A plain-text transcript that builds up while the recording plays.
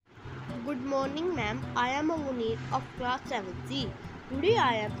Good morning, ma'am. I am Munir of class 7C. Today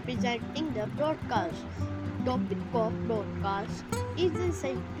I am presenting the broadcast. Topic of broadcast is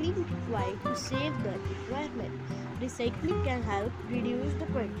recycling required to save the environment. Recycling can help reduce the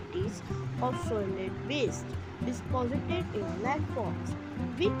quantities of solid waste deposited in landfills,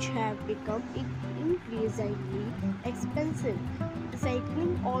 which have become increasingly expensive.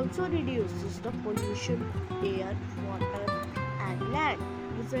 Recycling also reduces the pollution to air, water, and land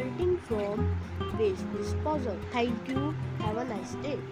resulting from waste disposal. Thank you. Have a nice day.